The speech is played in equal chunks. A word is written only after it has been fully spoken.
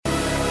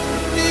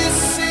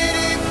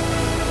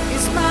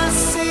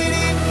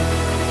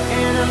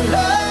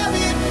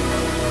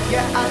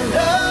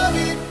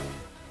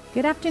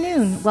Good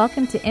afternoon.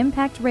 Welcome to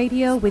Impact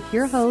Radio with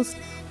your hosts,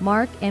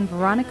 Mark and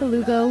Veronica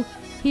Lugo,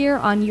 here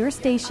on your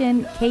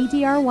station,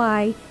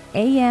 KDRY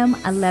AM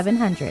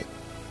 1100.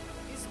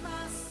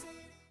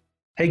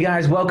 Hey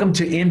guys, welcome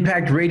to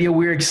Impact Radio.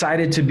 We're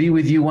excited to be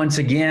with you once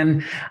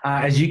again.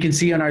 As you can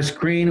see on our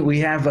screen, we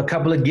have a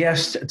couple of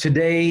guests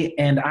today,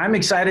 and I'm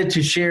excited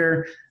to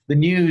share the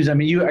news. I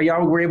mean,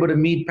 y'all were able to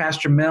meet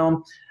Pastor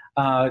Mel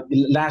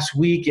last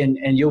week, and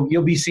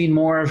you'll be seeing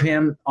more of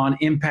him on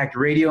Impact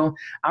Radio.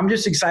 I'm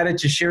just excited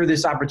to share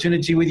this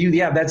opportunity with you.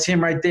 Yeah, that's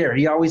him right there.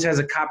 He always has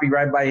a copy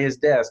right by his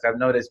desk, I've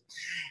noticed.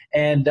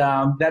 And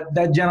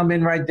that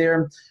gentleman right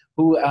there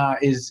who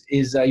is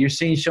you're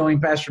seeing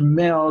showing Pastor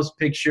Mel's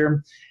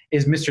picture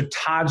is Mr.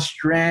 Todd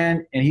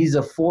Strand, and he's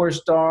a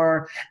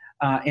 4-star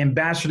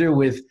ambassador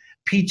with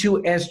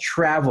P2S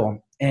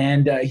Travel.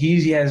 And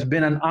he has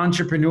been an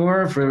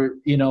entrepreneur for,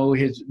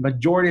 his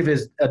majority of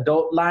his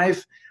adult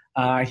life.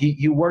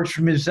 He works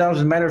for himself.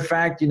 As a matter of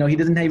fact, he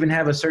doesn't even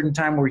have a certain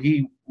time where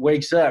he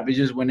wakes up. It's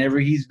just whenever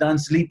he's done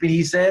sleeping,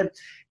 he said,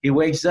 he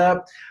wakes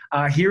up.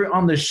 Here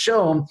on the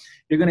show,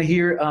 you're going to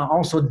hear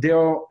also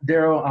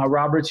Daryl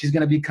Roberts. He's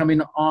going to be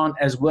coming on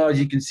as well. As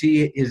you can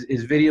see,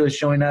 his video is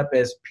showing up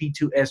as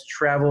P2S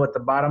Travel at the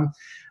bottom.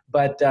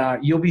 But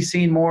you'll be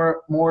seeing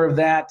more of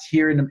that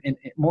here, in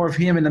more of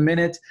him in a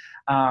minute.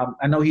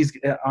 I know he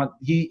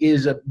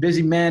is a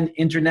busy man,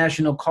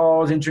 international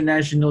calls,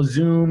 international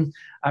Zoom.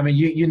 I mean,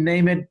 you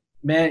name it,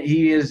 man.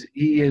 He is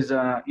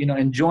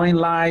enjoying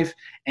life,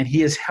 and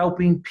he is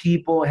helping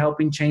people,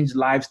 helping change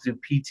lives through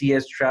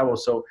P2S Travel.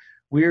 So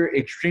we're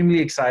extremely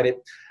excited.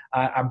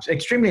 I'm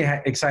extremely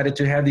excited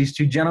to have these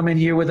two gentlemen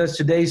here with us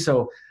today.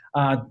 So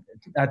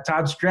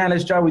Todd Strand,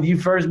 let's start with you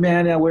first,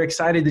 man. We're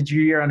excited that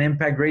you're here on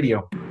Impact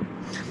Radio.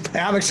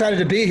 I'm excited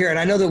to be here, and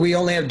I know that we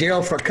only have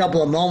Daryl for a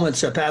couple of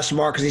moments, Pastor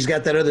Mark, because he's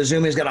got that other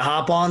Zoom he's got to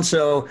hop on.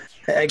 So,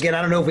 again,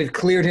 I don't know if we've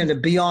cleared him to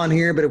be on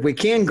here, but if we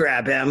can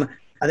grab him,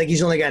 I think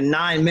he's only got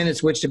 9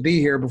 minutes which to be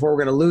here before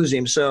we're going to lose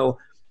him. So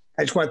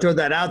I just want to throw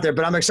that out there.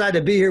 But I'm excited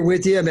to be here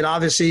with you. I mean,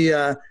 obviously,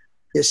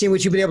 you've seen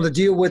what you've been able to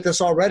deal with us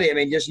already. I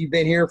mean, you've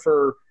been here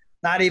for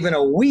not even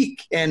a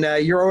week, and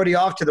you're already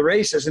off to the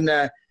races. And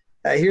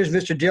here's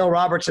Mr. Daryl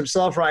Roberts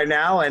himself right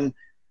now. And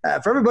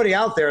for everybody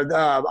out there,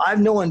 I've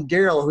known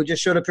Daryl, who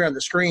just showed up here on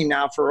the screen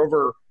now, for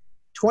over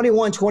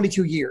 21,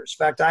 22 years.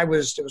 In fact, it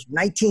was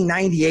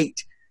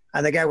 1998.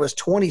 I think I was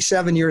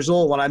 27 years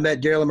old when I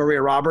met Daryl and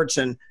Maria Roberts.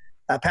 And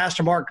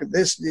Pastor Mark,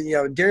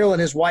 Daryl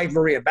and his wife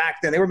Maria, back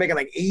then, they were making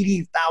like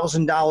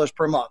 $80,000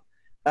 per month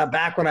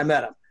back when I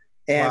met them.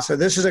 And wow. So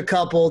this is a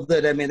couple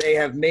that, I mean, they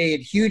have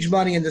made huge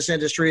money in this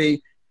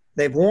industry.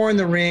 They've worn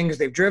the rings.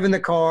 They've driven the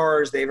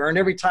cars. They've earned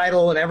every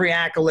title and every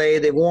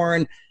accolade. They've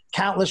worn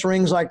countless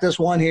rings like this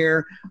one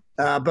here.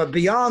 But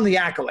beyond the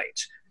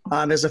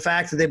accolades is the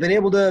fact that they've been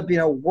able to,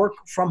 work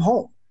from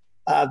home.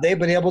 They've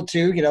been able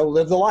to,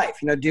 live the life,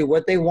 do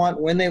what they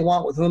want, when they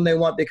want, with whom they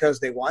want,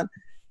 because they want.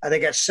 They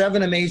got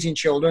 7 amazing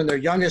children. Their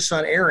youngest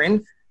son,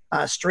 Aaron,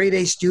 straight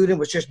A student,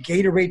 was just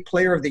Gatorade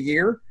Player of the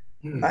Year.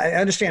 I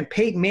understand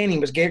Peyton Manning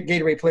was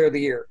Gatorade Player of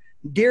the Year.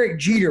 Derek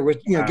Jeter was,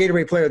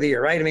 Gatorade Player of the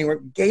Year, right? I mean, we're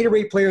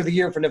Gatorade Player of the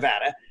Year for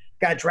Nevada.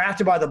 Got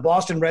drafted by the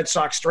Boston Red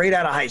Sox straight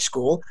out of high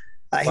school.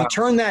 He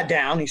turned that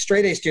down. He's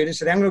straight A student.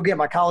 Said, I'm going to get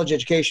my college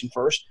education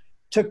first.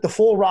 Took the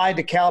full ride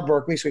to Cal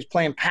Berkeley. So he's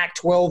playing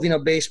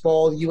Pac-12,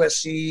 baseball,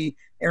 USC,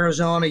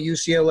 Arizona,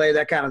 UCLA,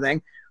 that kind of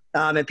thing.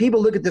 And people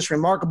look at this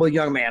remarkable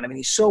young man. I mean,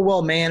 he's so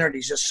well-mannered.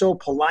 He's just so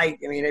polite.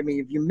 I mean,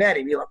 if you met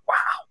him, you're like, wow,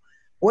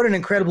 what an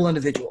incredible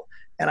individual.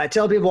 And I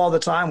tell people all the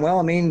time, well,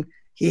 I mean,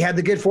 he had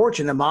the good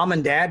fortune that mom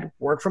and dad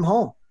worked from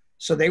home.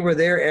 So they were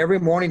there every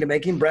morning to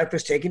make him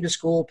breakfast, take him to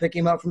school, pick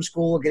him up from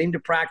school, get him to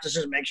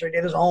practices, make sure he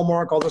did his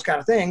homework, all those kind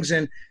of things.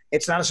 And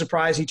it's not a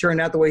surprise he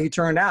turned out the way he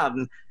turned out.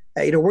 And,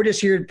 we're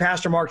just here,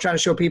 Pastor Mark, trying to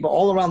show people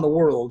all around the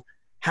world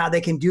how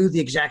they can do the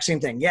exact same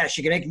thing. Yes,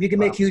 you can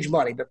make huge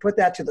money, but put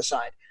that to the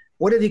side.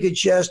 What if you could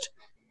just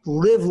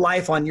live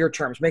life on your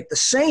terms, make the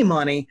same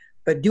money,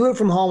 but do it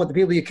from home with the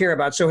people you care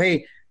about? So,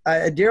 hey,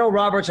 Daryl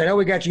Roberts, I know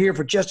we got you here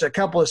for just a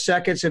couple of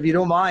seconds. If you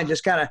don't mind,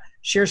 just kind of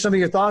share some of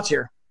your thoughts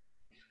here.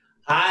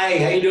 Hi,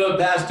 how you doing,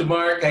 Pastor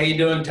Mark? How you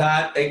doing,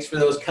 Todd? Thanks for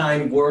those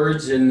kind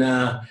words. And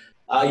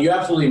you're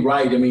absolutely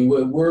right. I mean,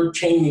 we're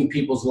changing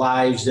people's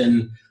lives,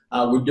 and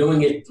we're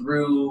doing it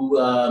through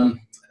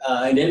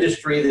an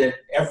industry that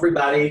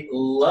everybody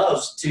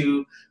loves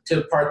to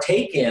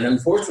partake in.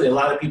 Unfortunately, a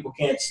lot of people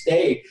can't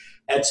stay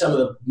at some of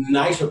the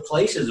nicer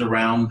places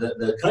around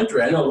the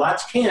country. I know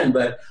lots can,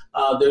 but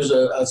there's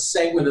a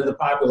segment of the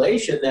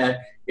population that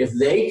if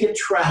they could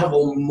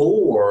travel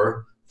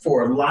more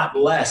for a lot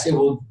less, it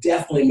will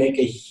definitely make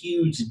a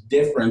huge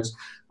difference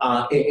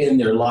in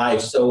their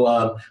lives.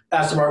 So,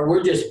 Pastor Mark,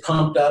 we're just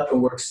pumped up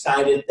and we're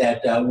excited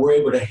that we're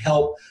able to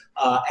help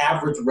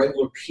average,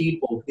 regular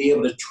people be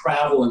able to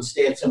travel and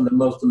stay at some of the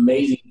most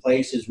amazing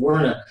places. We're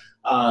in a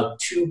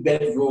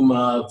 2-bedroom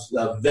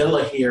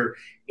villa here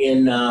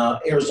in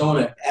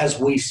Arizona as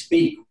we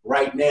speak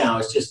right now.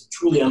 It's just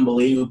truly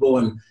unbelievable.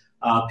 And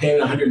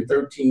paying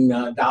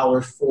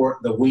 $113 for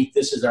the week.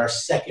 This is our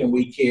second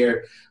week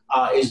here.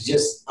 Is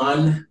just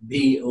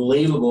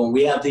unbelievable. And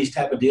we have these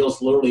type of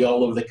deals literally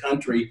all over the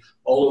country,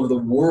 all over the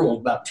world,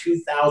 about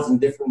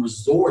 2,000 different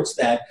resorts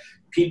that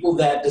people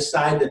that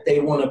decide that they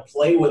want to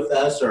play with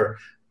us or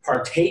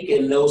partake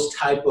in those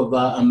type of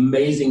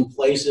amazing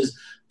places.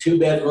 2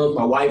 bedrooms.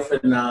 My wife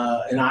and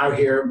I are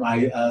here.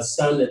 My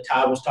son that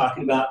Todd was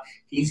talking about,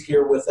 he's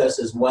here with us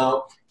as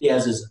well. He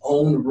has his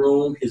own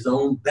room, his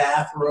own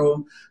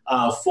bathroom,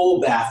 full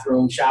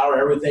bathroom, shower,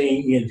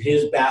 everything in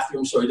his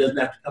bathroom, so he doesn't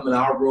have to come in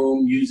our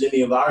room, use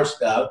any of our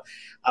stuff.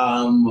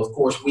 Of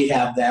course, we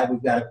have that.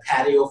 We've got a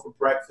patio for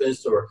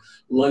breakfast or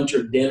lunch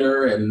or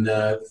dinner, and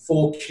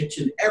full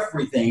kitchen,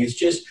 everything. It's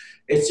just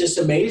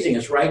amazing.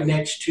 It's right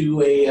next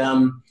to a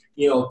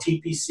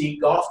TPC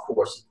golf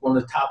course. It's one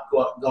of the top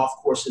golf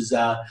courses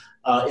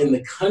in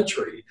the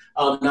country,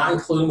 not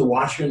including the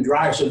washer and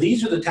dryer. So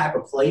these are the type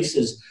of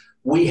places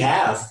we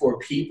have for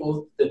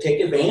people to take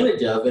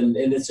advantage of. And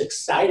it's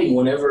exciting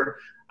whenever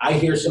I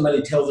hear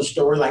somebody tell the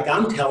story like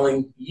I'm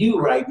telling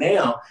you right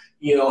now,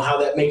 how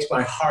that makes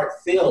my heart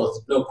feel.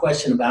 It's no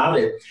question about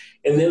it.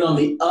 And then on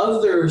the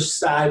other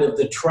side of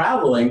the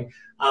traveling,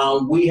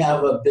 we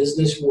have a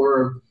business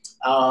where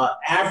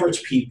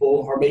average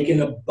people are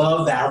making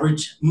above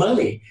average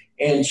money,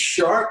 and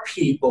sharp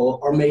people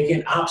are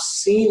making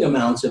obscene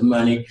amounts of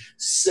money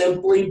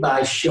simply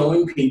by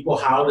showing people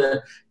how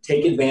to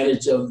take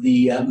advantage of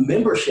the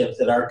membership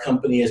that our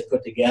company has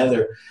put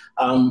together.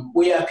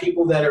 We have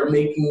people that are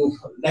making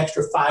an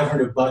extra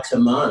 $500 a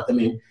month. I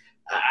mean,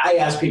 I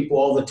ask people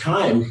all the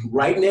time,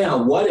 right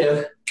now, what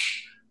if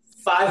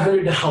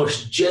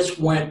 $500 just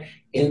went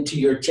into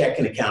your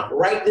checking account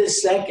right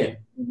this second?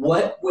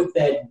 What would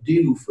that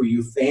do for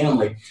your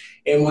family?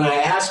 And when I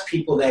ask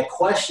people that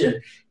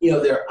question,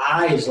 their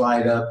eyes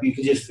light up. You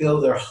can just feel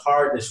their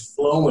heart is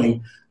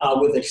flowing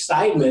with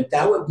excitement.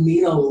 That would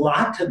mean a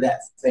lot to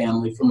that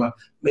family, from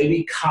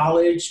maybe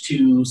college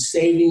to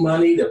saving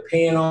money to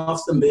paying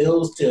off some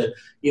bills to,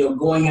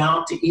 going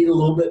out to eat a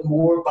little bit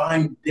more,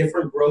 buying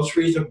different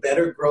groceries or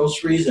better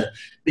groceries, and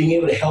being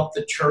able to help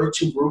the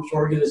church and groups,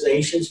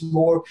 organizations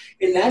more.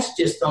 And that's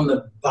just on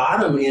the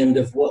bottom end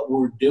of what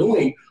we're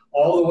doing,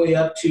 all the way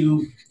up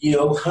to,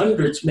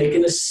 hundreds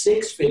making a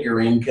 6-figure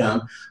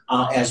income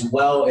as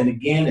well. And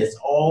again, it's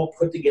all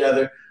put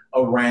together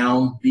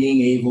around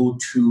being able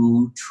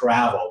to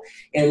travel.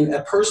 And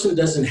a person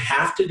doesn't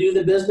have to do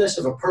the business.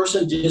 If a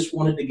person just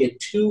wanted to get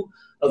 2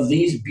 of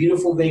these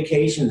beautiful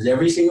vacations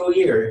every single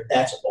year,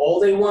 that's all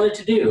they wanted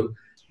to do,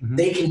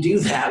 they can do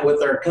that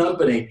with our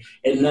company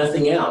and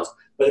nothing else.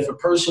 But if a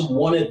person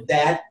wanted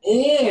that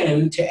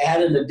and to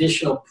add an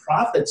additional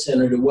profit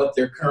center to what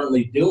they're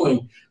currently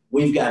doing,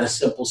 we've got a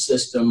simple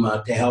system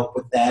to help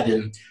with that.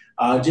 And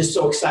just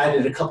so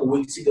excited a couple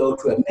weeks ago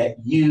to have met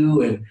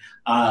you. And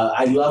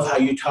I love how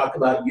you talk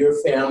about your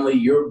family,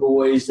 your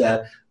boys.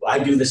 I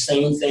do the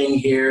same thing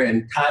here,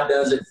 and Todd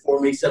does it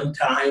for me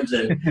sometimes.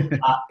 And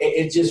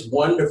it's just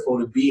wonderful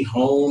to be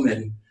home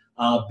and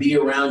be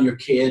around your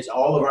kids.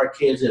 All of our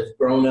kids have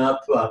grown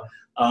up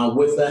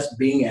with us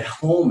being at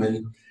home.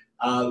 And,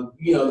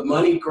 the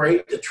money,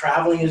 great. The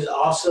traveling is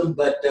awesome.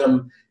 But,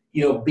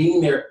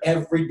 being there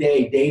every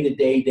day, day to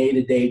day,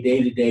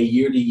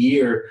 year to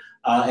year,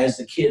 as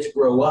the kids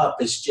grow up,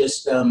 it's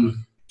just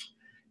amazing.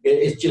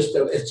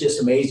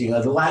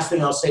 The last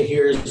thing I'll say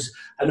here is,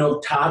 I know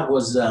Todd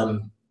was a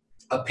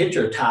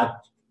picture of Todd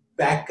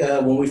back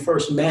when we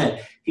first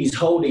met. He's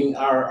holding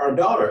our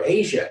daughter,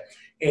 Asia,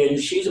 and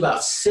she's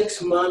about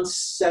 6 months,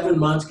 7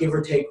 months, give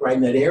or take, right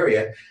in that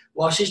area.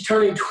 Well, she's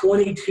turning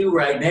 22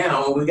 right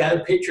now, and we got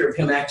a picture of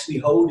him actually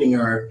holding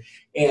her,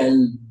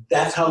 and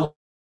that's how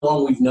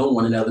long we've known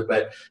one another.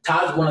 But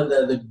Todd's one of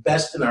the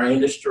best in our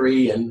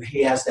industry, and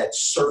he has that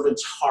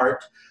servant's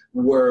heart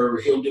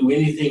where he'll do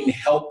anything to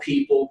help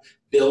people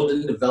build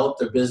and develop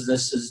their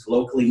businesses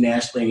locally,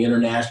 nationally, and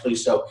internationally.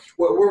 So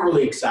we're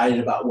really excited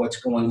about what's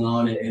going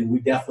on, and we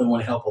definitely want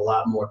to help a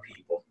lot more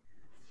people.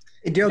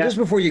 Hey, Dale, just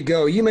before you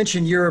go, you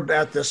mentioned you're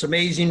at this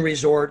amazing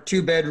resort,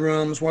 2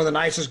 bedrooms, one of the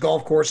nicest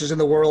golf courses in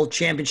the world,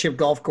 championship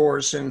golf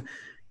course. And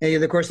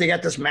of course, they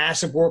got this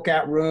massive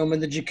workout room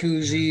and the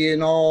jacuzzi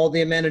and all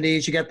the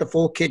amenities. You got the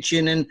full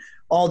kitchen and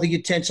all the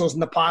utensils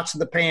and the pots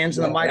and the pans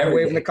and the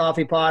microwave and the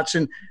coffee pots.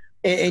 And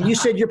you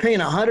said you're paying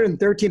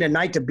 $113 a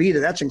night to be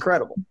there. That's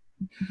incredible.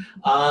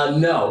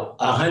 No,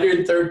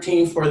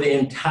 $113 for the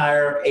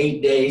entire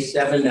 8 days,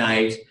 7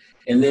 nights.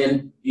 And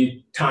then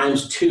you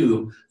times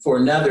 2 for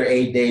another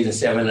 8 days and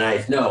 7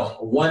 nights. No,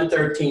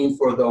 $113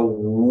 for the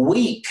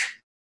week.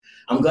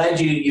 I'm glad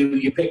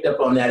you picked up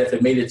on that. If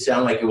it made it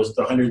sound like it was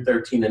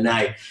 $113 a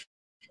night,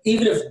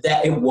 even if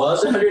it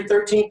was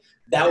 $113,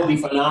 that would be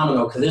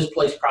phenomenal, because this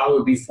place probably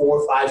would be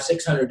 $400,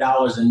 $500,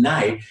 $600 a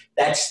night.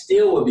 That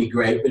still would be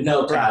great. But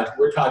no, Todd,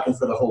 we're talking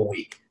for the whole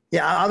week.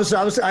 Yeah, I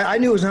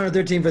knew it was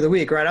 $113 for the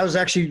week, right? I was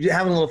actually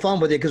having a little fun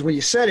with it, because when you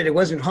said it, it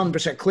wasn't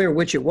 100% clear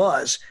which it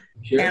was.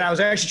 Sure. And I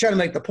was actually trying to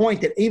make the point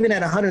that even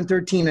at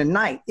 $113 a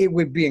night, it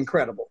would be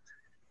incredible.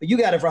 But you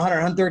got it for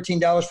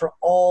 $113 for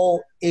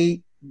all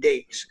 8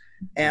 days.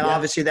 And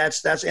obviously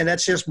that's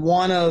just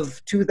one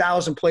of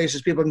 2,000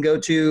 places people can go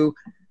to.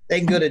 They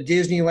can go to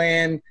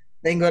Disneyland.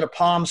 They can go to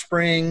Palm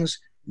Springs.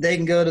 They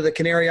can go to the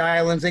Canary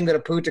Islands. They can go to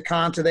Punta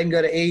Cana. They can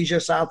go to Asia,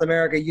 South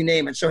America, you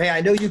name it. So, hey, I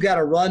know you got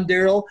to run,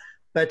 Daryl,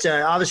 but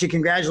obviously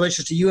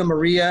congratulations to you and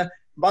Maria.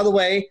 By the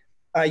way,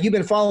 you've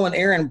been following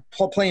Aaron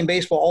playing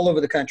baseball all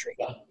over the country.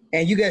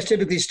 And you guys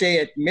typically stay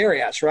at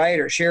Marriott's, right,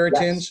 or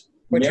Sheraton's,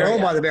 which are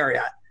owned by the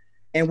Marriott.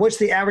 And what's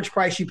the average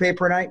price you pay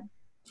per night?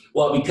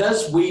 Well,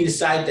 because we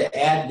decided to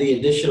add the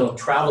additional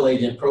travel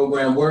agent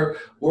program,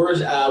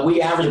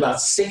 we average about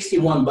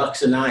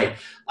 $61 a night.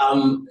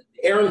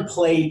 Aaron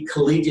played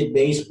collegiate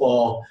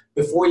baseball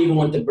before he even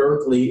went to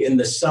Berkeley in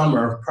the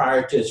summer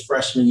prior to his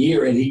freshman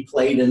year, and he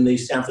played in the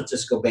San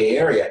Francisco Bay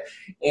Area.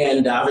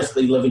 And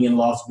obviously living in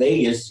Las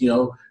Vegas,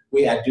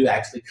 we had to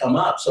actually come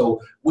up. So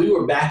we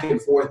were back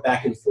and forth,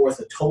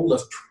 a total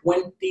of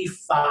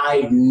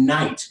 25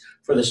 nights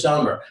for the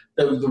summer.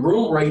 The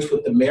room rates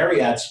with the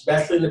Marriott,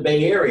 especially in the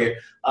Bay Area,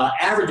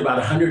 average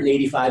about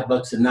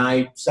 $185 a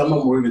night. Some of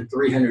them were even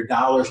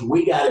 $300.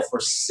 We got it for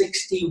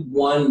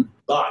 $61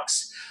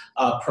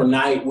 per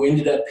night. We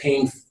ended up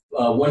paying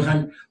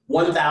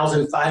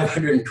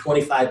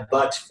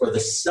 $1,525 for the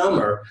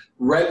summer.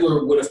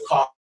 Regular would have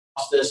cost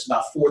us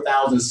about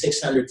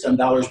 $4,600 some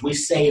dollars. We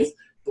saved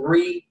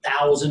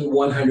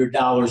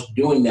 $3,100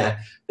 doing that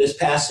this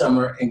past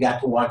summer and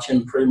got to watch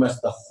him pretty much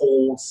the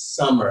whole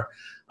summer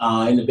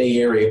in the Bay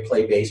Area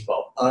play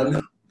baseball.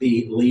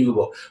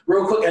 Unbelievable.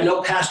 Real quick, I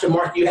know Pastor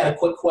Mark, you had a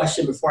quick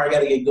question before I got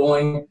to get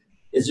going.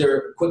 Is there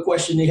a quick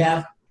question you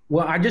have?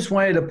 Well, I just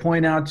wanted to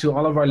point out to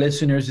all of our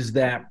listeners is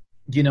that,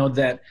 we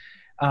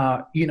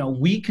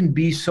can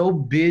be so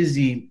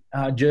busy,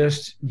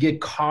 just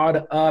get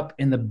caught up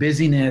in the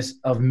busyness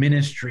of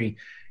ministry,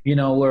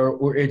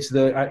 where it's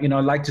the, I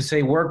like to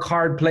say work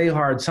hard, play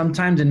hard,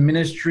 sometimes in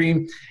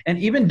ministry and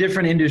even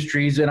different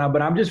industries.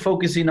 But I'm just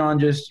focusing on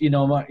just,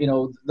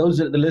 those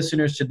are the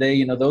listeners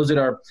today, those that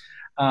are,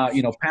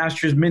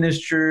 pastors,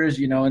 ministers,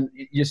 and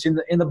just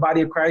in the body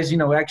of Christ,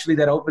 actually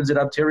that opens it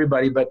up to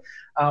everybody. But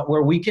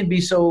where we can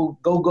be so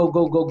go,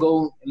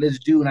 let's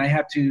do. And I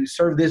have to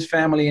serve this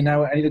family, and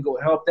now I need to go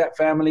help that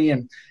family.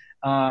 And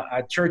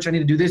at church, I need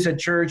to do this at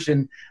church,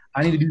 and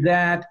I need to do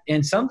that.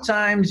 And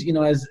sometimes,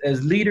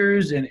 as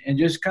leaders and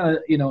just kind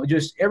of,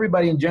 just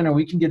everybody in general,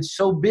 we can get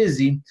so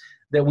busy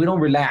that we don't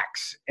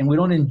relax and we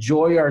don't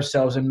enjoy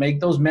ourselves and make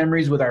those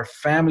memories with our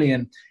family.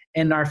 And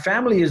our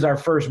family is our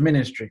first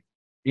ministry.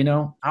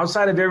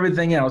 Outside of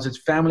everything else, it's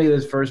family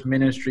that's first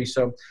ministry.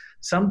 So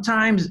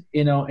sometimes,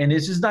 and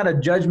this is not a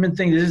judgment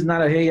thing. This is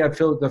not a, hey, I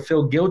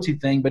feel guilty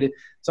thing, but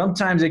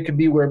sometimes it could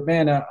be where,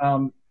 man,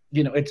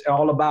 it's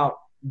all about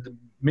the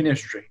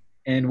ministry,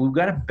 and we've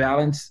got to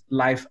balance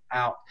life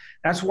out.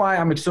 That's why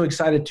I'm so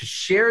excited to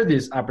share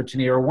this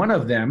opportunity, or one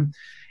of them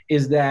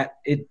is that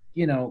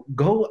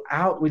go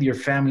out with your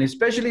family,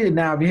 especially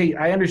now. Hey,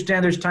 I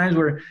understand there's times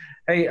where,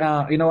 hey,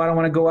 I don't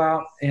want to go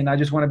out and I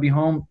just want to be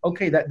home.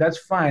 Okay, that's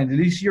fine. At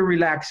least you're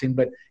relaxing.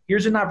 But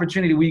here's an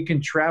opportunity where you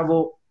can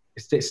travel,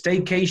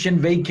 staycation,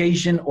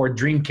 vacation, or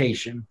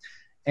dreamcation.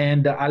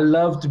 And I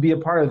love to be a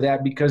part of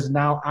that because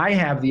now I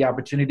have the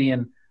opportunity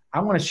and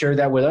I want to share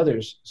that with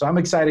others. So I'm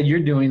excited you're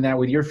doing that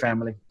with your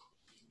family.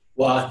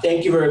 Well,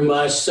 thank you very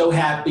much. So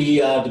happy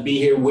to be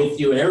here with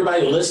you and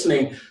everybody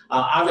listening.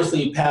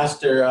 Obviously,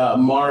 Pastor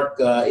Mark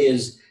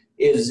is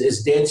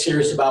dead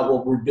serious about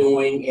what we're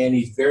doing, and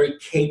he's very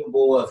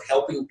capable of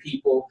helping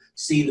people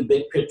see the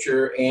big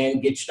picture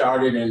and get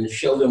started and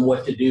show them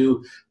what to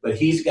do. But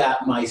he's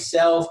got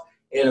myself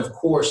and, of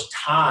course,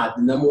 Todd,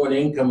 the number one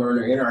income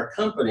earner in our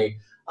company,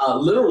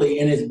 literally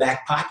in his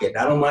back pocket.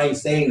 I don't mind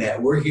saying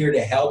that. We're here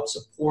to help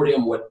support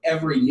him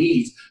whatever he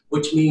needs,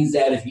 which means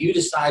that if you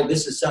decide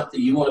this is something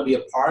you want to be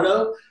a part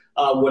of,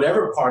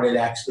 whatever part it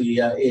actually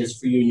is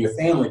for you and your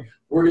family,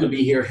 we're going to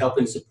be here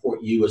helping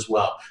support you as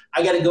well.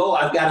 I got to go.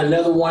 I've got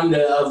another one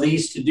of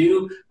these to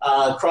do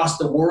across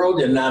the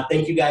world. And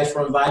thank you guys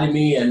for inviting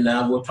me. And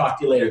we'll talk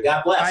to you later.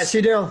 God bless. All right, see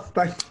you, Dale.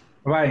 Bye.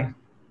 Bye.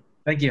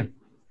 Thank you.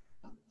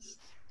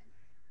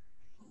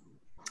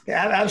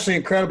 Yeah,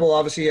 absolutely incredible.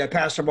 Obviously,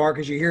 Pastor Mark,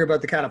 as you hear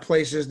about the kind of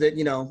places that,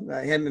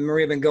 him and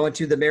Maria have been going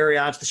to, the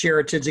Marriotts, the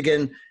Sheratons.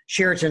 Again,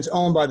 Sheraton's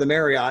owned by the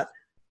Marriott.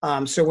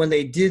 So when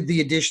they did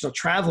the additional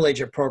travel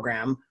agent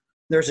program,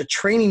 there's a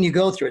training you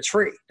go through. It's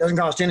free. It doesn't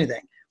cost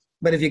anything.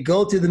 But if you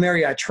go through the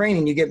Marriott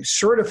training, you get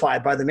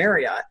certified by the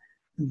Marriott.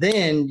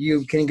 Then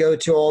you can go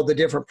to all the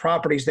different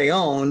properties they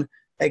own,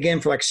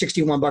 again, for like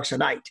 $61 a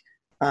night.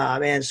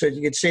 And so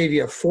you could save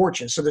you a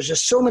fortune. So there's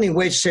just so many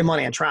ways to save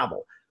money on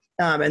travel.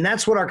 And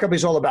that's what our company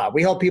is all about.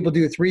 We help people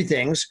do three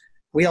things.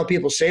 We help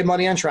people save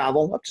money on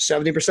travel, up to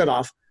 70%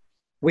 off.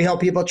 We help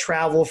people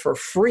travel for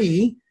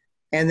free.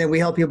 And then we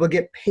help people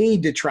get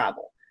paid to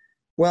travel.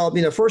 Well,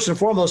 first and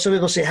foremost, some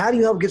people say, how do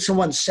you help get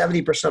someone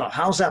 70% off?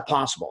 How's that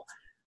possible?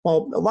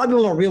 Well, a lot of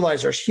people don't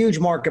realize there's huge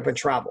markup in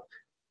travel.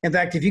 In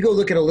fact, if you go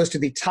look at a list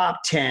of the top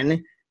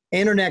 10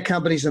 internet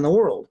companies in the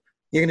world,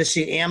 you're going to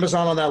see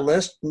Amazon on that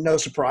list. No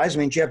surprise.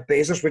 Jeff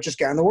Bezos, richest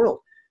guy in the world.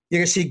 You're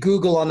going to see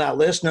Google on that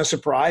list. No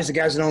surprise. The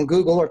guys that own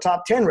Google are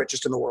top 10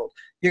 richest in the world.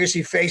 You're going to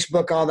see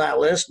Facebook on that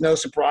list. No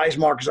surprise.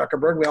 Mark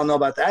Zuckerberg. We all know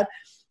about that.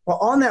 Well,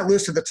 on that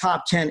list of the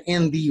top 10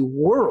 in the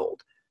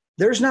world,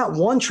 there's not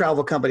one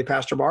travel company,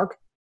 Pastor Mark.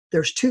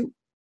 There's two.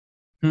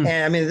 And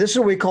I mean, this is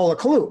what we call a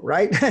clue,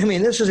 right? I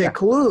mean, this is a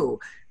clue.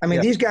 I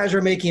mean, these guys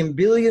are making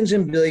billions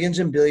and billions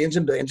and billions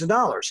and billions of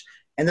dollars.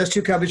 And those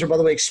two companies are, by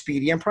the way,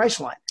 Expedia and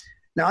Priceline.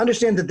 Now,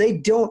 understand that they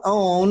don't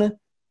own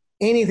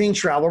anything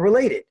travel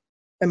related.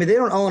 I mean, they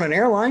don't own an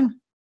airline.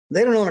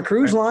 They don't own a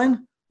cruise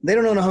line. They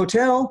don't own a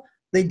hotel.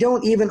 They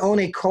don't even own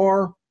a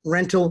car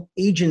rental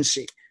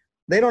agency.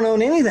 They don't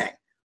own anything.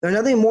 They're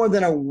nothing more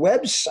than a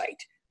website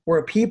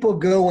where people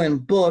go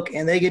and book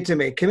and they get to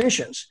make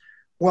commissions.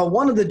 Well,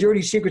 one of the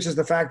dirty secrets is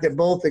the fact that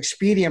both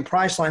Expedia and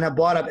Priceline have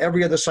bought up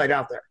every other site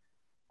out there.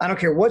 I don't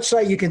care what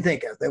site you can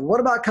think of. What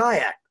about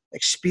Kayak?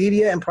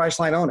 Expedia and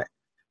Priceline own it.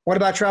 What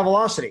about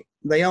Travelocity?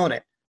 They own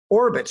it.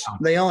 Orbitz,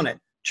 they own it.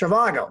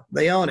 Trivago,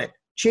 they own it.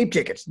 Cheap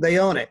Tickets, they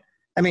own it.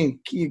 I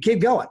mean, you keep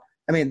going.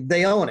 I mean,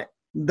 they own it.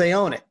 They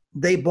own it.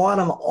 They bought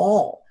them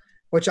all,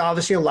 which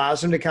obviously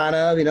allows them to kind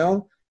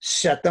of,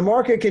 set the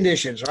market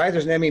conditions, right?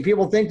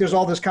 People think there's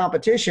all this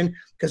competition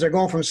because they're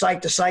going from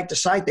site to site to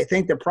site. They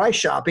think they're price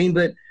shopping,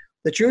 but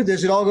the truth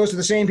is it all goes to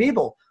the same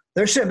people.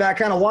 They're sitting back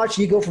kind of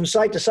watching you go from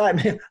site to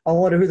site. Man, I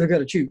wonder who they're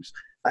going to choose.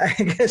 I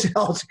guess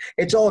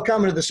it's all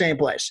coming to the same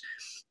place.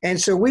 And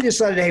so we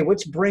decided, hey,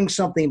 let's bring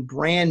something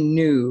brand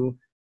new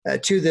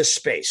to this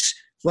space.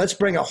 Let's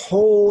bring a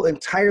whole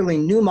entirely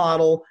new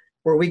model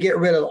where we get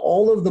rid of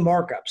all of the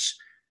markups.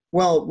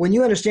 Well, when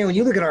you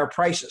look at our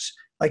prices,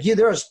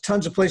 there's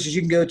tons of places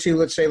you can go to,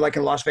 let's say like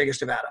in Las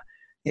Vegas, Nevada.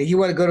 You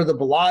want to go to the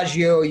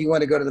Bellagio, you want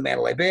to go to the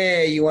Mandalay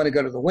Bay, you want to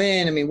go to the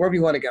Wynn, wherever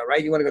you want to go,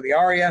 right? You want to go to the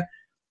Aria.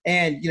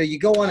 And, you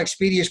go on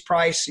Expedia's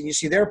price and you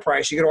see their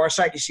price. You go to our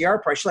site, you see our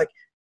price. You're like,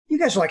 you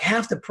guys are like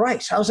half the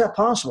price. How's that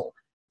possible?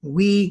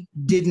 We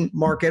didn't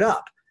mark it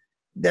up.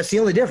 That's the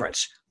only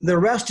difference. The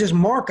rest is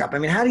markup.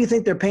 How do you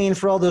think they're paying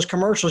for all those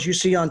commercials you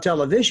see on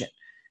television?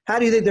 How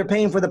do you think they're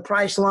paying for the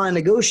Priceline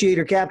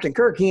negotiator, Captain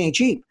Kirk? He ain't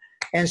cheap.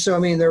 And so,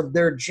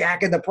 they're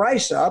jacking the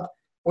price up,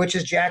 which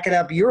is jacking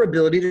up your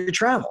ability to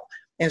travel.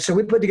 And so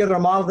we put together a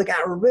model that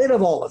got rid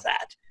of all of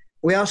that.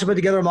 We also put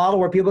together a model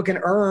where people can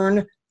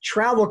earn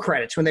travel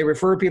credits when they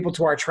refer people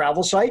to our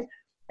travel site.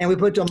 And we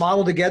put a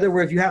model together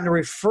where if you happen to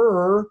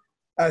refer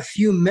a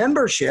few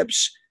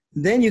memberships,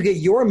 then you get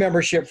your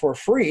membership for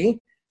free,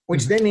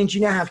 which then means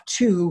you now have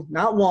two,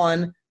 not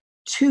one,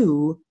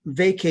 two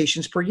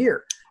vacations per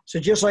year. So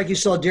just like you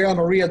saw Daryl and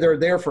Maria, they're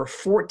there for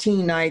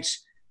 14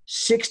 nights,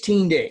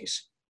 16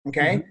 days.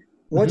 Okay.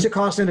 What's it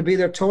cost them to be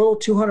there total?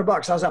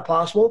 $200. How's that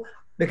possible?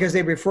 Because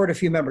they referred a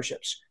few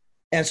memberships.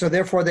 And so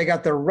therefore they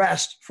got the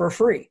rest for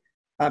free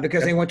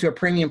because they went to a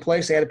premium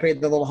place. They had to pay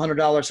the little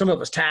 $100. Some of it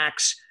was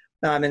tax.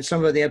 And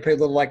some of it they had to pay a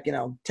little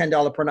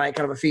 $10 per night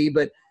kind of a fee.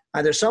 But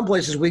there's some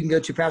places we can go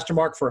to, Pastor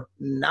Mark, for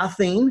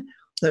nothing.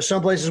 There's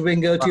some places we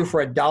can go to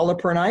for $1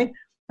 per night.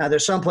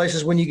 There's some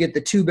places when you get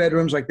the 2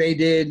 bedrooms like they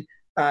did,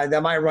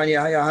 that might run you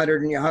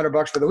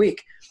 $100 for the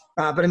week.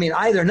 But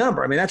either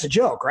number, that's a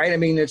joke, right?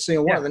 It's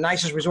one of the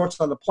nicest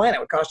resorts on the planet. It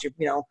would cost you,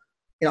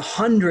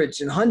 hundreds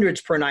and hundreds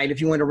per night if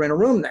you went to rent a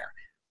room there.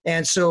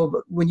 And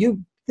so when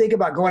you think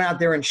about going out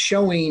there and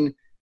showing,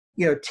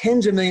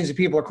 tens of millions of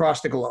people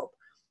across the globe,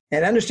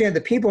 and understand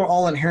that people are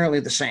all inherently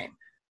the same.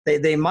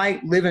 They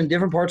might live in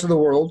different parts of the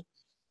world.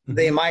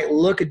 They might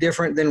look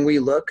different than we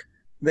look.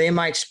 They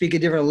might speak a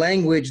different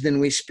language than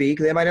we speak.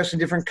 They might have some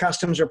different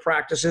customs or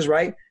practices,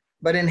 right?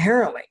 But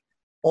inherently,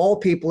 all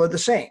people are the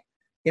same.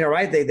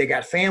 Right? They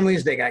got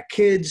families, they got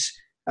kids.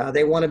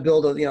 They want to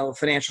build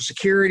financial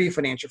security,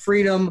 financial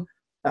freedom.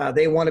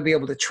 They want to be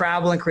able to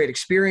travel and create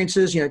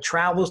experiences.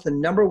 Travel is the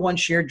number one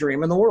shared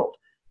dream in the world.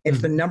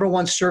 It's the number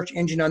one search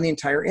engine on the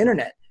entire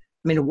internet.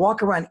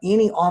 Walk around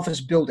any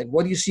office building.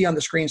 What do you see on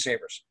the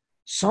screensavers?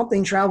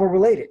 Something travel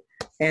related.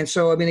 And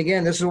so,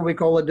 again, this is what we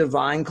call a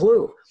divine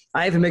clue.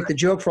 I even make the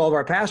joke for all of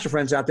our pastor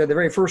friends out there. The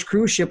very first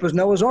cruise ship was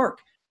Noah's Ark.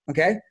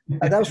 Okay.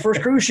 That was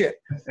first cruise ship.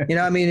 People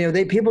have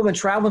been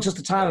traveling since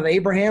the time of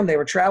Abraham. They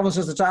were traveling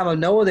since the time of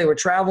Noah. They were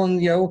traveling,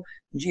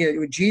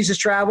 Jesus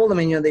traveled.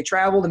 They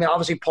traveled.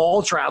 Obviously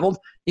Paul traveled.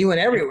 He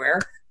went everywhere,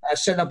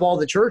 setting up all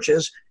the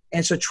churches.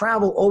 And so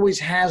travel always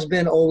has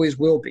been, always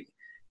will be.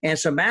 And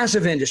it's a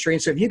massive industry.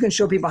 And so if you can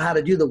show people how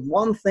to do the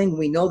one thing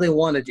we know they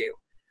want to do,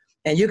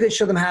 and you can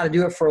show them how to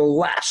do it for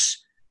less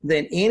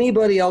than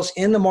anybody else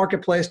in the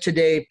marketplace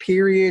today,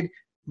 period,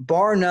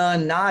 bar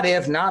none, not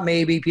if, not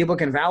maybe. People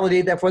can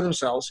validate that for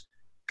themselves.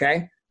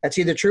 Okay. That's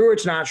either true or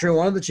it's not true,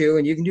 one of the two.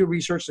 And you can do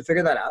research to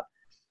figure that out.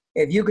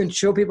 If you can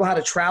show people how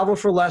to travel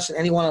for less than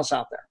anyone else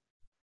out there,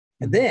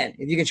 and then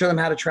if you can show them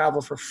how to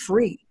travel for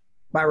free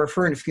by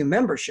referring a few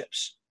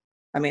memberships,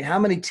 how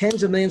many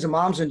tens of millions of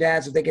moms and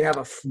dads, if they could have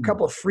a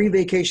couple of free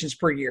vacations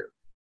per year,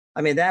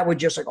 that would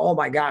just oh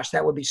my gosh,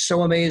 that would be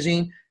so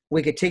amazing.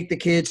 We could take the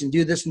kids and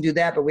do this and do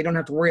that, but we don't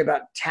have to worry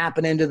about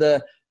tapping into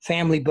the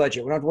family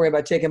budget. We don't have to worry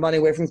about taking money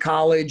away from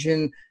college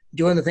and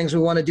doing the things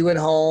we want to do at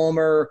home,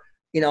 or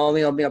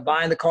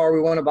buying the car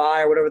we want to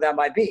buy, or whatever that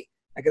might be.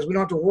 because we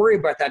don't have to worry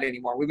about that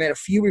anymore. We made a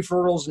few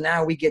referrals.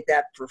 Now we get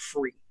that for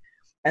free.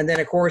 And then,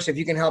 of course, if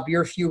you can help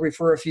your few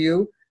refer a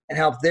few and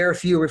help their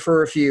few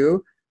refer a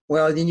few,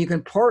 well, then you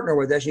can partner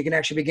with us. You can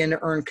actually begin to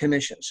earn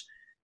commissions.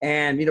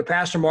 And,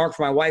 Pastor Mark,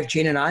 for my wife,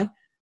 Jean, and I,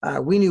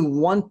 we knew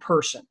one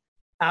person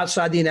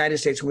outside the United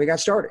States when we got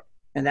started.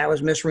 And that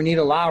was Miss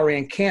Renita Lowry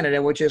in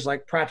Canada, which is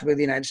like practically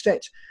the United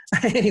States.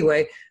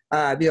 Anyway,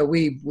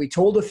 we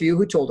told a few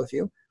who told a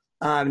few.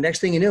 Next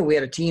thing you knew, we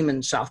had a team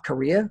in South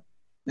Korea.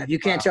 Now, if you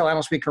can't tell, I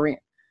don't speak Korean.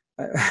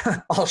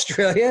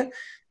 Australia,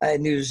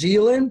 New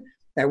Zealand.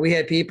 We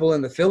had people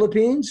in the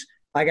Philippines.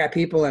 I got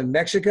people in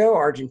Mexico,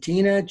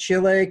 Argentina,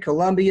 Chile,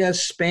 Colombia,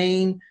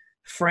 Spain,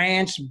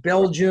 France,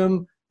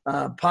 Belgium,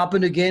 Papua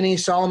New Guinea,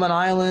 Solomon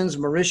Islands,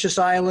 Mauritius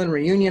Island,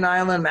 Reunion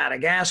Island,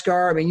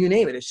 Madagascar. I mean, you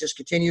name it. It just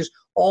continues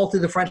all through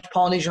the French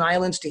Polynesian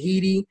Islands,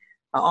 Tahiti,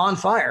 on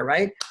fire,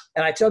 right?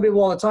 And I tell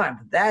people all the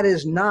time, that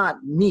is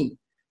not me.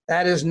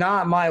 That is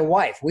not my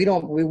wife.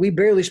 We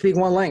barely speak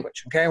one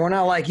language, okay? We're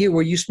not like you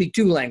where you speak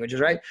two languages,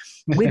 right?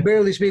 We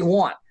barely speak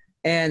one.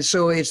 And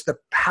so it's the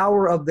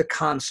power of the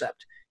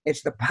concept.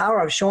 It's the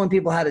power of showing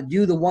people how to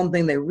do the one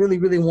thing they really,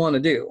 really want to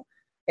do.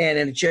 And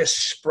it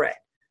just spread.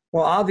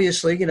 Well,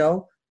 obviously,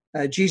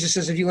 Jesus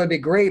says, if you want to be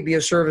great, be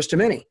of service to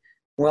many.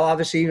 Well,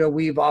 obviously,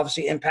 we've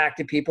obviously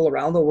impacted people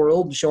around the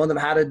world, showing them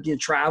how to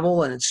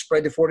travel, and it's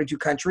spread to 42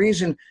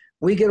 countries. And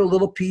we get a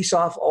little piece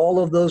off all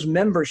of those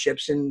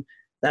memberships. And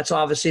that's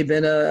obviously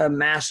been a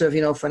massive,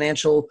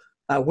 financial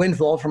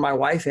windfall for my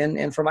wife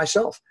and for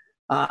myself.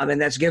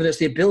 And that's given us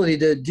the ability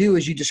to do,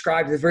 as you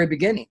described at the very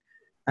beginning,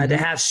 to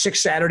have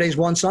 6 Saturdays,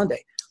 1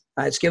 Sunday.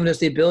 It's given us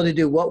the ability to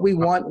do what we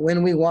want,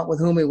 when we want, with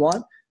whom we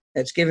want.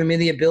 It's given me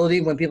the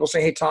ability when people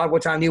say, hey, Todd,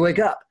 what time do you wake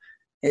up?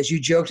 As you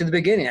joked at the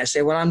beginning, I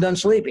say, when I'm done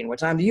sleeping, what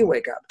time do you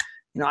wake up?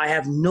 I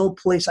have no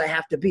place I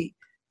have to be.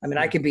 I mean,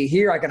 I could be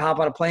here. I can hop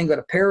on a plane, go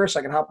to Paris.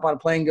 I can hop on a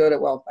plane, go to,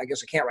 well, I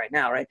guess I can't right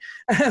now, right?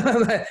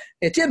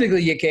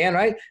 Typically you can,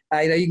 right?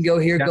 You can go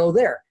here, go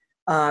there.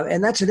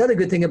 And that's another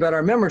good thing about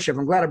our membership.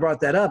 I'm glad I brought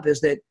that up,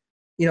 is that,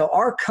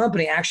 our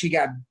company actually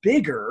got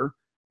bigger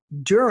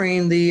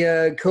during the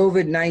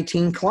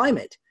COVID-19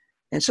 climate.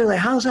 And so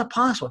how is that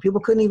possible? People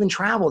couldn't even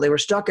travel. They were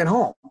stuck at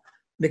home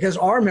because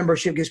our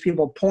membership gives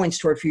people points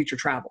toward future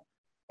travel.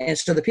 And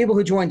so the people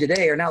who join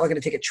today are not looking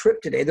to take a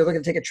trip today. They're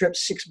looking to take a trip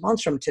 6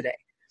 months from today.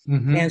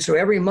 Mm-hmm. And so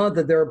every month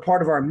that they're a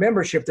part of our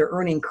membership, they're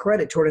earning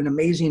credit toward an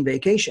amazing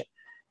vacation.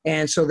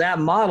 And so that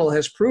model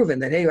has proven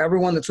that, hey,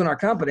 everyone that's in our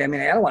company, I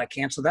don't want to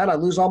cancel that. I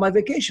lose all my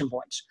vacation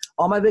points,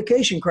 all my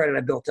vacation credit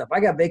I built up. I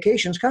got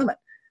vacations coming.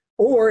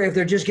 Or if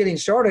they're just getting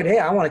started, hey,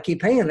 I want to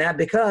keep paying that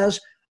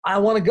because I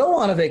want to go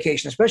on a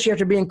vacation, especially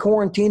after being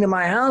quarantined in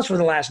my house for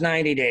the last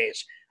 90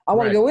 days. I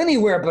want to go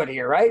anywhere but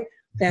here, right?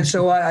 And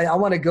so I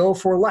want to go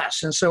for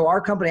less. And so our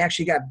company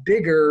actually got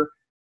bigger.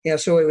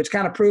 So it's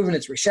kind of proven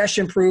it's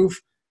recession proof.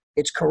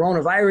 It's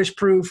coronavirus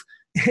proof.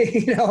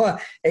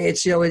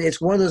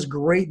 It's one of those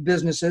great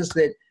businesses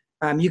that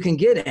you can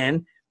get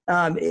in.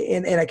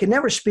 And I can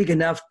never speak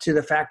enough to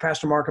the fact,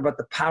 Pastor Mark, about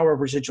the power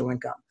of residual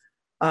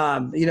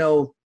income.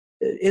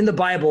 In the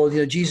Bible,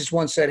 Jesus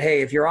once said,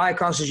 hey, if your eye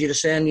causes you to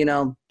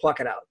sin, pluck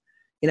it out.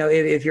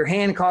 If your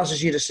hand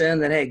causes you to sin,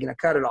 then, hey,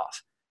 cut it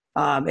off.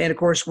 And of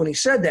course, when he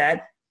said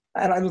that,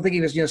 I don't think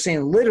he was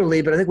saying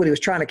literally, but I think what he was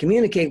trying to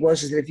communicate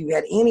was that if you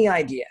had any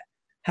idea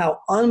how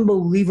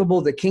unbelievable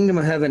the kingdom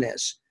of heaven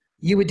is,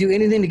 you would do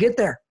anything to get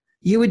there.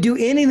 You would do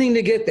anything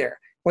to get there.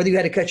 Whether you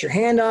had to cut your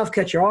hand off,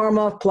 cut your arm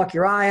off, pluck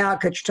your eye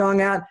out, cut your tongue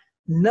out,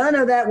 none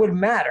of that would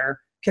matter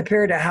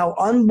compared to how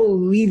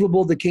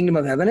unbelievable the kingdom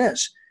of heaven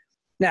is.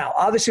 Now,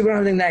 obviously, we don't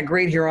have anything that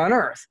great here on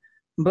earth,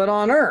 but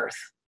on earth,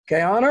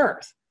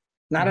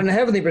 not in a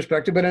heavenly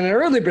perspective, but in an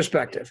earthly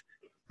perspective.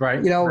 Right.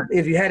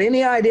 If you had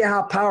any idea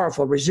how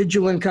powerful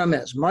residual income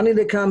is, money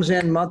that comes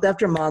in month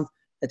after month,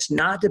 it's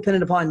not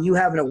dependent upon you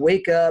having to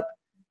wake up,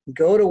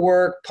 go to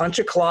work, punch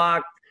a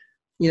clock.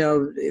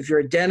 If you're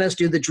a dentist,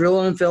 do the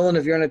drilling and filling.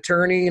 If you're an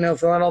attorney,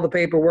 fill out all the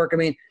paperwork.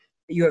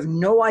 You have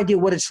no idea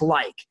what it's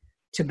like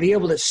to be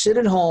able to sit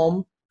at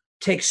home,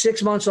 take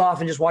 6 months off,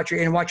 and just watch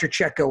your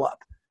check go up.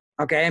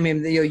 Okay,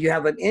 you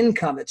have an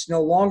income that's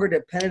no longer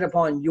dependent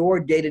upon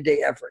your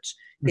day-to-day efforts.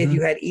 Mm-hmm. If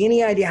you had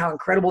any idea how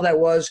incredible that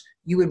was,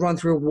 you would run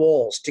through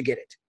walls to get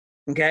it.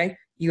 Okay,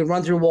 you would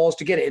run through walls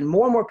to get it, and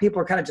more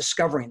people are kind of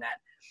discovering that.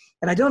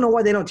 And I don't know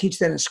why they don't teach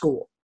that in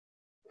school.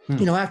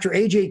 After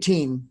age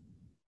 18,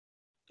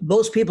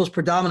 most people's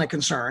predominant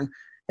concern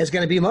is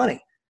going to be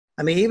money.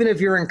 Even if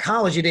you're in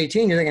college at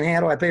 18, you're thinking, hey, how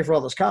do I pay for all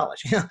this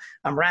college?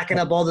 I'm racking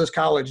up all this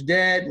college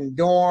debt and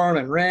dorm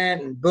and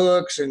rent and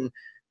books and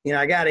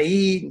I got to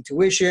eat and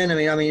tuition.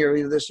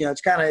 You're this.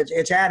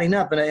 It's adding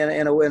up in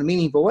a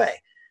meaningful way.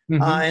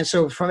 Mm-hmm. And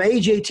so from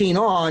age 18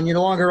 on, you're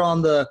no longer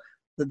on the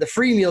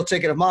free meal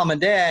ticket of mom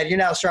and dad. You're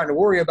now starting to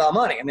worry about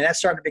money. That's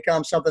starting to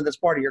become something that's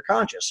part of your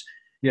conscious.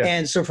 Yeah.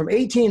 And so from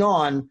 18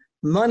 on,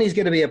 money is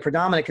going to be a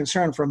predominant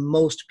concern for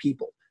most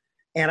people.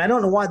 And I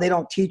don't know why they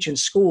don't teach in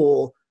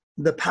school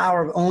the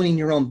power of owning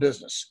your own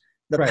business,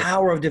 the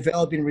power of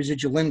developing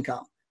residual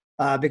income.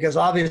 Because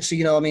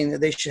obviously,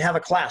 they should have a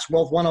class,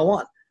 Wealth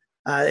 101.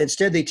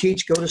 Instead, they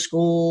teach, go to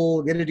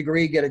school, get a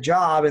degree, get a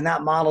job, and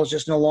that model is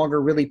just no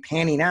longer really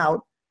panning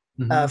out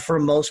for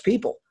most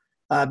people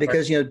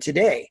because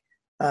today,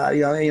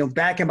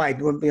 back in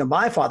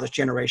my father's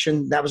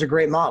generation, that was a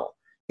great model.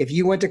 If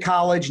you went to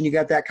college and you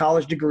got that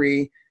college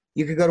degree,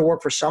 you could go to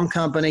work for some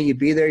company. You'd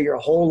be there your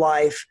whole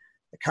life.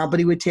 The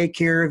company would take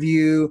care of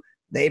you.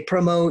 They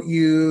promote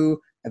you.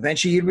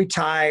 Eventually, you'd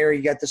retire.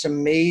 You got this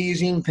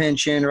amazing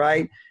pension,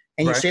 right?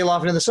 And you sail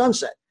off into the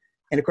sunset.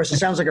 And of course, it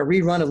sounds like a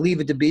rerun of Leave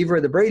It to Beaver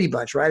or the Brady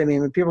Bunch, right? I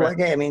mean, when people are like,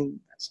 hey,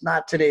 that's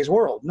not today's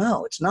world.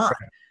 No, it's not.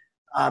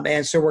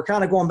 And so we're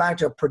kind of going back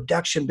to a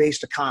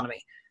production-based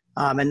economy.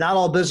 And not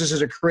all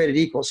businesses are created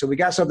equal. So we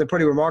got something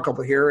pretty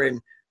remarkable here.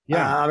 And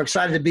I'm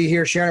excited to be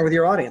here sharing it with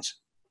your audience.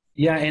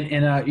 Yeah.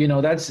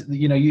 And that's,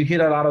 you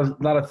hit a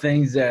lot of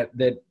things that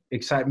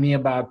excite me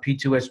about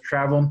P2S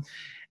Travel.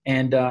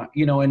 And,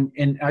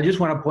 and I just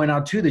want to point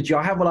out too, that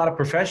y'all have a lot of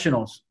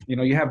professionals,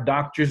 you have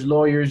doctors,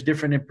 lawyers,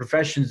 different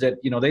professions that,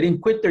 they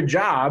didn't quit their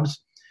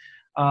jobs.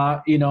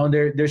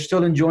 They're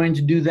still enjoying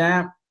to do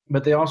that,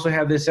 but they also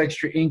have this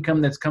extra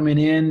income that's coming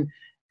in.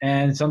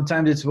 And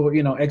sometimes it's,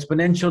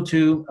 exponential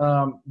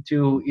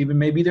to even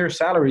maybe their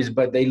salaries,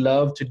 but they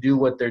love to do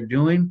what they're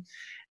doing.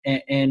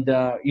 And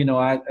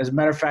as a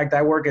matter of fact,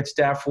 I work at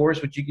Staff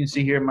Force, which you can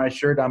see here in my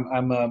shirt.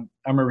 I'm a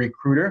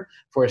recruiter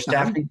for a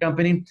staffing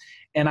company.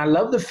 And I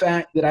love the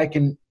fact that I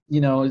can,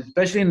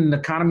 especially in the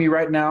economy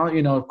right now,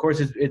 of course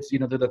it's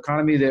the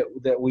economy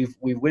that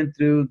we went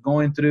through,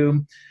 going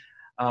through,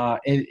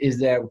 is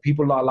that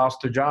people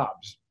lost their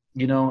jobs,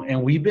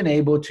 and we've been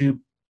able to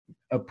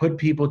put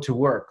people to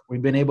work.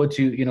 We've been able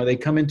to, they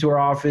come into our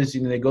office,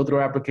 they go through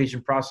our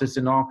application process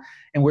and all,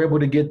 and we're able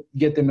to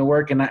get them to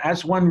work. And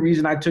that's one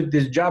reason I took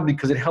this job,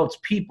 because it helps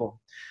people.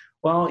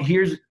 Well,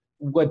 here's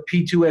what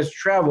P2S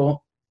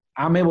Travel,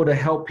 I'm able to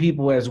help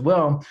people as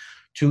well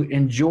to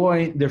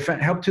enjoy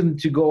help them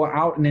to go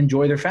out and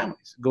enjoy their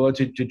families, go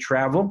to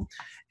travel.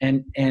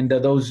 And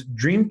those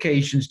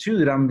dreamcations too,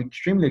 that I'm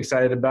extremely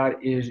excited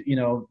about is,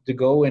 to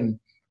go and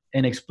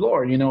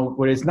explore,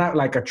 where it's not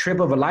like a trip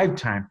of a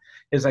lifetime.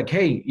 It's like,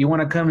 hey, you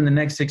want to come in the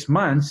next 6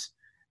 months,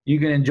 you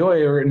can enjoy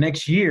it, or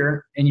next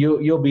year, and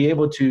you'll be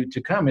able to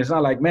come. It's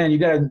not like, man, you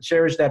got to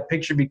cherish that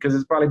picture because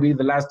it's probably be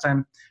the last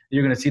time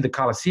you're going to see the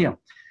Coliseum,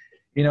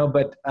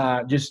 but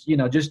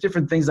just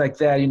different things like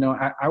that.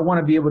 I want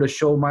to be able to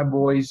show my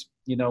boys,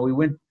 we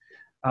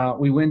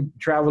went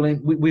traveling.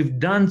 We've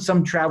done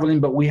some traveling,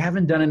 but we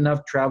haven't done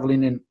enough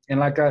traveling. And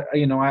like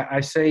I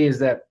say is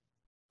that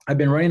I've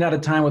been running out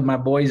of time with my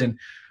boys. And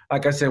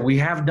like I said, we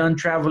have done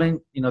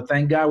traveling,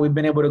 thank God we've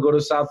been able to go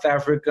to South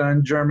Africa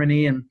and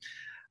Germany. And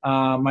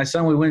my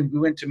son, we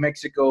went to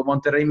Mexico,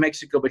 Monterrey,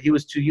 Mexico, but he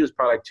was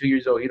probably like 2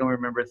 years old. He don't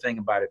remember a thing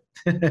about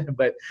it,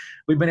 but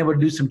we've been able to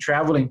do some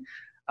traveling,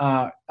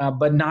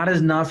 but not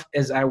as enough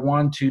as I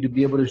want to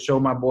be able to show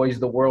my boys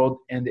the world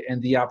and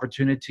the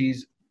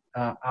opportunities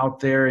out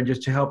there, and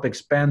just to help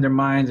expand their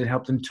minds and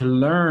help them to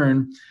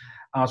learn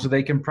so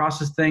they can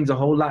process things a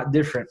whole lot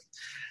different.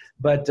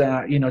 But,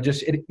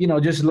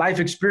 just life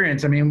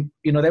experience. I mean,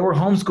 they were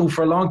homeschooled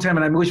for a long time,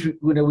 and I wish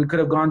we could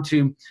have gone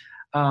to,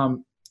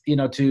 to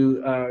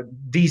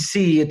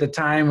DC at the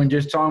time and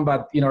just talking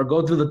about, or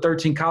go through the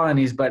 13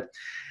 colonies. But,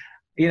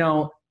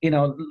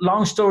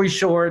 long story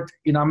short,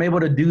 I'm able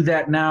to do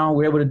that now.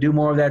 We're able to do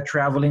more of that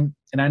traveling.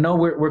 And I know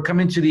we're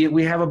coming to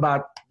we have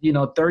about,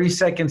 30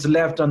 seconds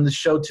left on the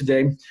show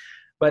today.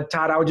 But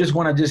Todd, I would just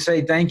want to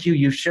say thank you.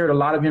 You've shared a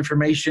lot of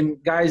information.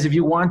 Guys, if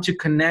you want to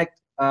connect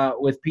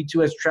with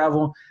P2S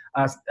Travel,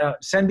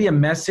 send me a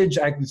message.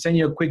 I can send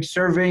you a quick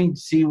survey,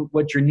 see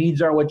what your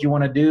needs are. What you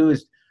want to do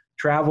is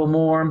travel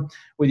more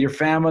with your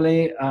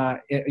family,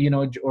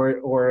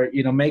 or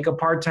make a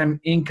part-time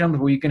income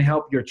where you can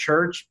help your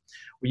church,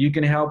 where you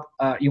can help,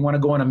 you want to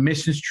go on a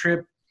missions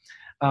trip.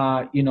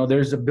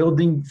 There's a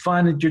building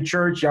fund at your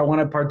church. I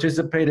want to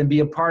participate and be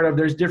a part of.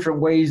 There's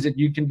different ways that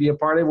you can be a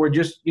part of. We're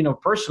just,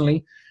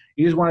 personally,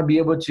 you just want to be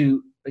able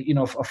to,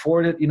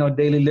 afford it,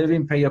 daily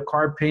living, pay a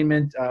car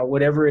payment,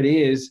 whatever it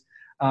is,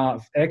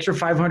 extra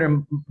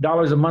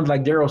 $500 a month,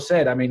 like Daryl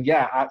said. I mean,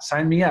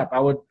 sign me up. I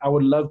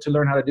would love to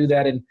learn how to do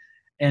that.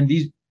 And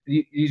these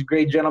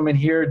great gentlemen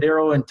here,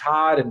 Daryl and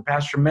Todd and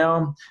Pastor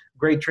Mel,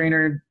 great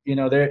trainer,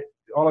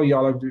 all of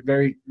y'all are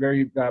very,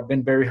 very,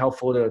 been very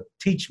helpful to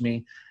teach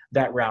me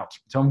that route.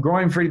 So I'm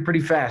growing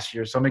pretty fast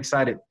here. So I'm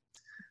excited.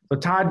 So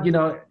Todd,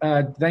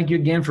 thank you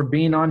again for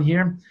being on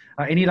here.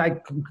 Any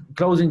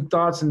closing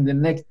thoughts in the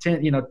next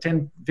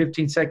 10,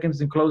 15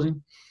 seconds in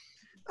closing?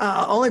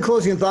 Only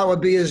closing thought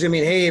would be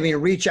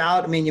reach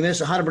out. You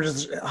miss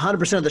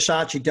 100% of the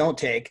shots you don't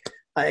take.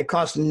 It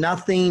costs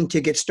nothing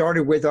to get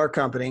started with our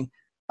company.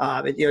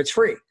 It's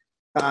free.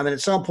 And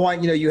at some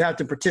point, you have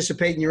to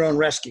participate in your own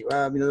rescue.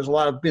 There's a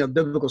lot of,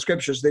 biblical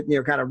scriptures that,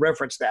 kind of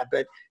reference that.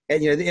 But at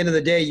the end of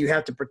the day, you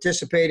have to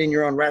participate in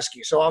your own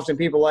rescue. So often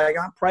people are like,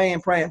 I'm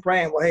praying.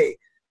 Well, hey,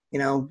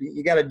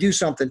 you got to do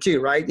something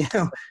too, right?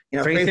 Faith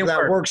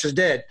without works is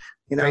dead.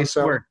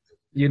 Work.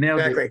 You nailed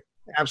exactly. it.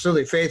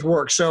 Absolutely. Faith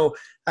works. So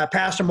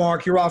Pastor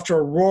Mark, you're off to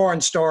a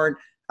roaring start.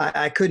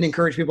 I couldn't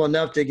encourage people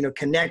enough to,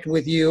 connect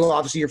with you.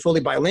 Obviously, you're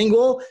fully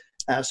bilingual.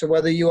 So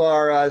whether you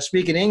are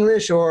speaking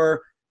English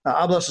or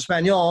hablas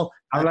español,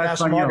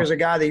 Pastor Mark is a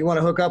guy that you want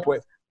to hook up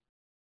with.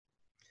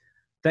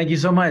 Thank you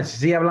so much.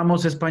 Sí,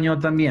 hablamos español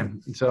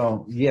también.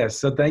 So, yes.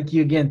 So thank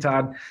you again,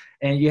 Todd.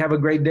 And you have a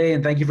great day.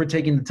 And thank you for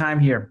taking the time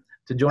here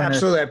to join us.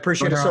 Absolutely. I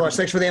appreciate it so much.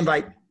 Thanks for the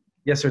invite.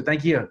 Yes, sir.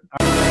 Thank you.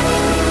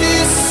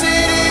 This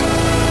city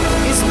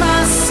is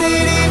my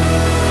city,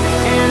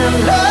 and I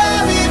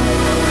love it.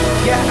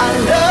 Yeah, I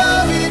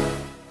love it.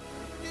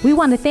 We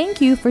want to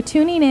thank you for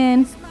tuning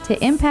in to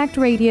Impact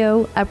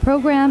Radio, a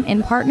program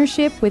in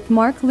partnership with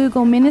Mark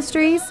Lugo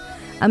Ministries,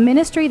 a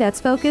ministry that's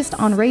focused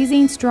on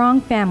raising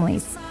strong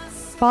families.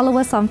 Follow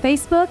us on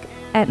Facebook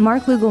at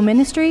Mark Lugo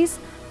Ministries,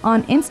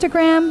 on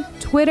Instagram,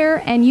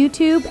 Twitter, and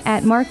YouTube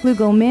at Mark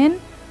Lugo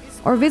Min,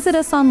 or visit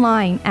us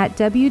online at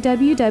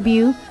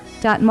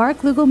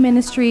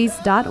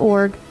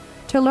www.marklugoministries.org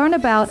to learn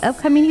about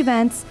upcoming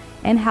events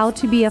and how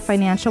to be a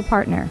financial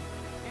partner.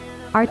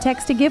 Our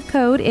text to give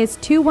code is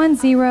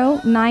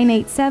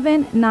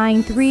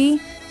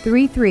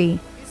 210-987-9333.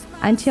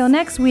 Until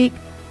next week,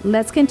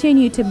 let's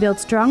continue to build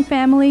strong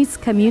families,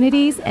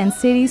 communities, and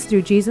cities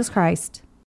through Jesus Christ.